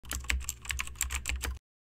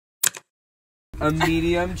a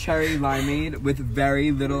medium cherry limeade with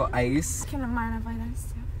very little ice. Can I mind if I ice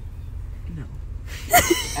too? No.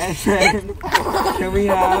 And then, can we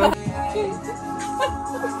have...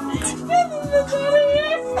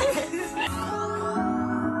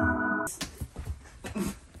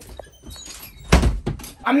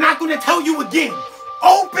 I'm not gonna tell you again.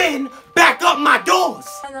 Open back up my doors.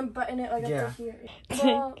 And then button it like up to here.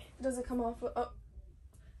 Well, does it come off? You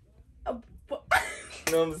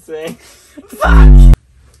know what I'm saying? Fuck!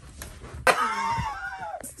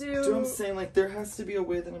 Do you know what I'm saying? Like, there has to be a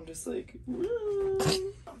way that I'm just like...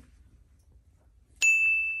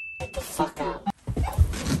 Get the fuck out.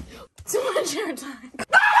 Too much air time.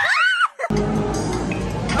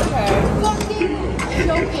 Okay. Fucking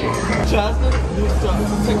joking. Jasmine, you stop.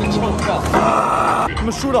 Take a chunk up. I'm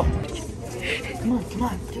a shooter. Come on, come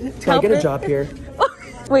on. Can I get a job here?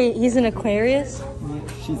 Wait, he's an Aquarius?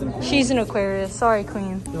 She's an Aquarius. She's an Aquarius. Sorry,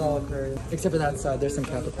 Queen. They're all Aquarius. Except for that side, there's some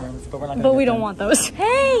Capricorns, but we're not gonna But we don't want those.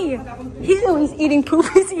 Hey! He's eating poop,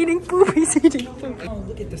 he's eating poop, he's eating poop. Oh,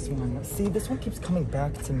 look at this one. See, this one keeps coming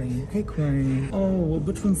back to me. Okay, Queen. Oh, well,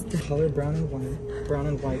 which one's the color? Brown and white. Brown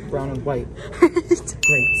and white. Brown and white. Great.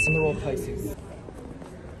 And they're all Pisces.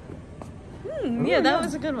 Yeah, that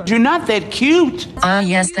was a good one. You're not that cute.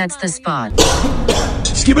 Yes, that's the spot.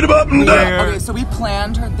 Skip it up. Okay, so we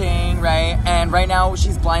planned her thing, right? And right now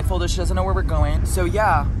she's blindfolded. She doesn't know where we're going. So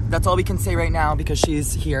yeah, that's all we can say right now because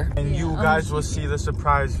she's here. And you guys will see the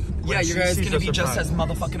surprise. Yeah, you guys gonna be just as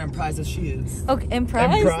motherfucking impressed as she is. Okay,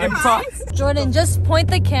 impressed? Jordan, just point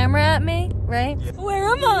the camera at me, right? Yeah. Where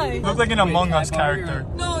am I? You look like an Among Us character.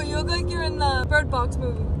 No, you look like you're in the Bird Box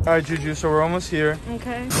movie. Alright, Juju, so we're almost here.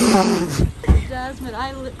 Okay. Jasmine,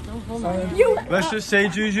 hold on. Let's just say,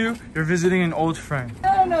 Juju, you're visiting an old friend.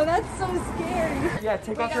 No, that's so scary. Yeah,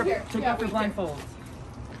 take off your blindfold.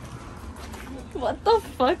 What the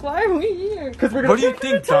fuck? Why are we here? What do you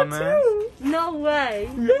think, dumbass? No way.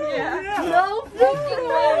 Yeah. No fucking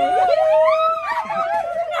way.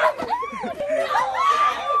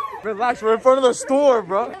 Relax, we're in front of the store,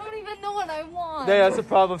 bro. I don't even know what I want. Yeah, that's a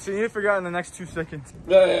problem. So you need to figure out in the next 2 seconds.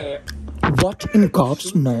 What in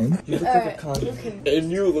God's name? You look like a condom.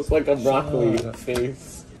 And you look like a broccoli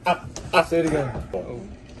face. Say it again.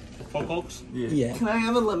 Folks? Yeah. Can I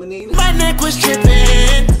have a lemonade? My neck was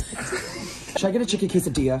tripping. Should I get a chicken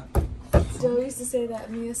quesadilla? Joe used to say that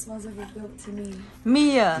Mia smells like a goat to me.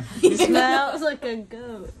 Mia, you smells like a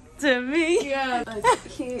goat to me. Yeah. Like,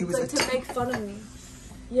 to make fun of me.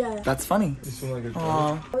 Yeah. That's funny. You smell like a goat.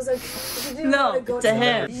 I was like, No, to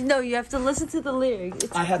him. No, you have to listen to the lyrics.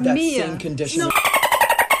 It's I had that Mia. same condition.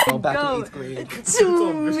 No. Back in Goat. 8th grade.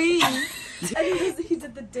 To me. And he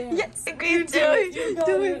did the dance. Yes, you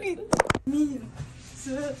do it. Mia.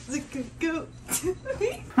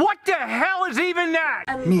 What the hell is even that?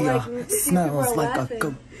 And Mia like, smells like a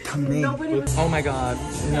goat to me. Oh my god,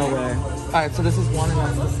 no way. Alright, so this is one and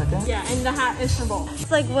that's the second? Yeah, and the hat is for both. It's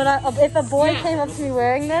like if a boy came up to me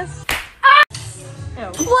wearing this.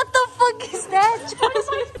 What the fuck is that?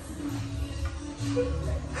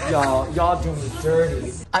 Y'all doing me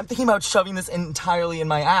dirty. I'm thinking about shoving this entirely in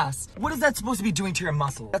my ass. What is that supposed to be doing to your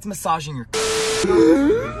muscle? That's massaging your.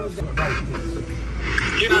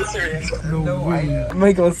 You're not serious. No way.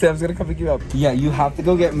 Michael, Sam's gonna come pick you up. Yeah, you have to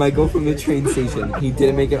go get Michael from the train station. He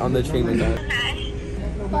didn't make it on the train with us.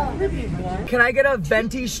 Can I get a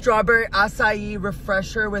venti strawberry acai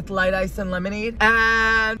refresher with light ice and lemonade?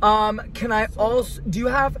 And can I also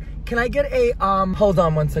can I get a hold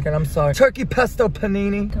on one second, I'm sorry. Turkey pesto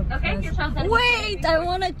panini. Okay, wait, I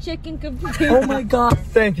want a chicken cappuccino. Oh my god.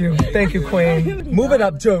 Thank you, Queen. Move it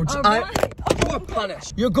up, George. You are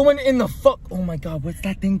punished. You're going in the oh my god, what's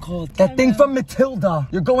that thing called? That thing from Matilda.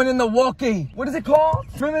 You're going in the walkie. What is it called?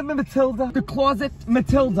 Remember Matilda? The closet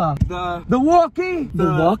Matilda. The walkie? The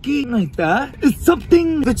walkie? Like that? It's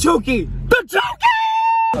something. The chokey. The chokey!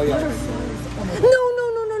 Oh yeah. No.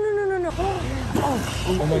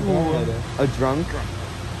 Oh my god. A drunk?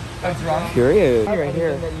 A drunk? Period. Right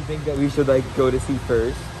here. That you think that we should like go to see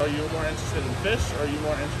first? Are you more interested in fish or are you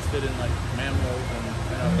more interested in like mammals and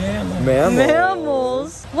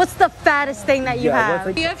Mammals. What's the fattest thing that you have?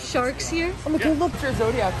 Like... Do you have sharks here? Oh my god, look, your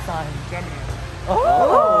zodiac sign. Gemini.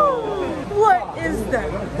 Oh! What is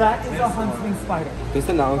that? That is a huntsman spider. This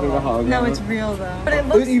is not looking like a hologram. No, it's real though. But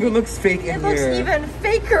it even looks fake in here. It looks even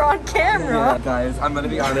faker on camera. Yeah, guys, I'm gonna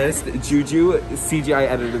be honest. Juju CGI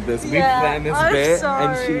edited this. We planned this bit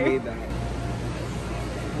and she made that.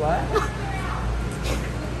 What?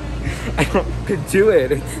 I don't could do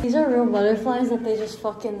it. These are real butterflies that they just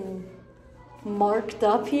fucking marked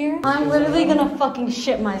up here. I'm literally gonna fucking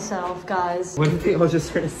shit myself, guys. When did they all just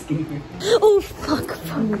start escaping? Oh, fuck.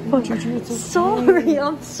 Sorry,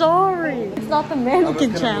 I'm sorry. It's not the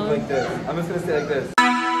mannequin challenge. Like this. I'm just gonna say like this.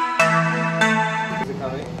 Is it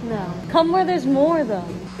coming? No. Come where there's more, though.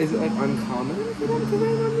 Is it like uncommon for them to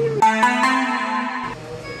rain on you?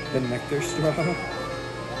 The nectar straw.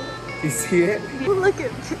 You see it? Look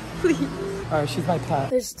at me, please. Alright, she's my cat.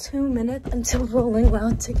 There's 2 minutes until Rolling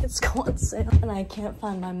Loud tickets go on sale, and I can't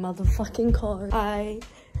find my motherfucking card. I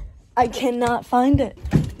cannot find it.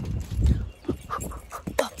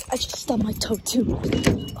 I just stubbed my toe too.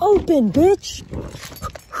 Open, bitch.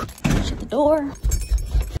 Shut the door.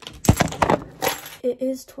 It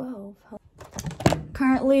is 12.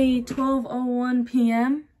 Currently 12:01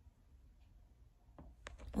 p.m.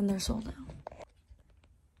 and they're sold out.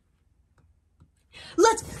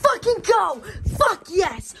 Let's fucking go! Fuck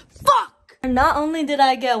yes! Fuck! And not only did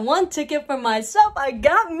I get 1 ticket for myself, I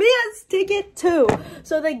got Mia's ticket too.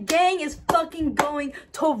 So the gang is fucking going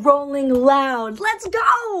to Rolling Loud. Let's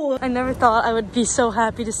go! I never thought I would be so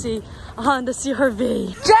happy to see a Honda CR-V.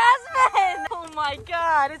 Jasmine! Oh my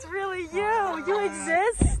god, it's really you. You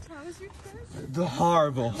exist? How was your trip?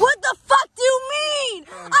 Horrible. What the fuck do you mean?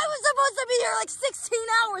 I was supposed to be here like 16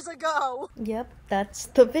 hours ago. Yep, that's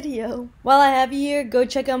the video. While I have you here, go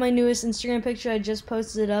check out my newest Instagram picture. I just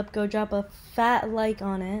posted it up. Go drop a fat like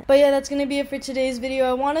on it. But yeah, that's gonna be it for today's video.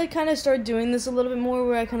 I want to kind of start doing this a little bit more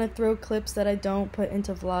where I kind of throw clips that I don't put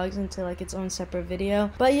into vlogs into like its own separate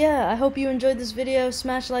video. But yeah, I hope you enjoyed this video.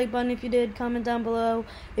 Smash the like button if you did. Comment down below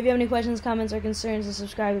if you have any questions, comments, or concerns, and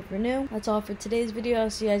subscribe if you're new. That's all for today's video. I'll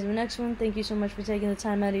see you guys in the next one. Thank you so much for taking the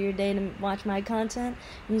time out of your day to watch my content.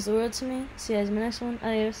 It means the world to me. See you guys in the next one.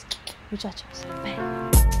 Adios. Muchachos. Bye.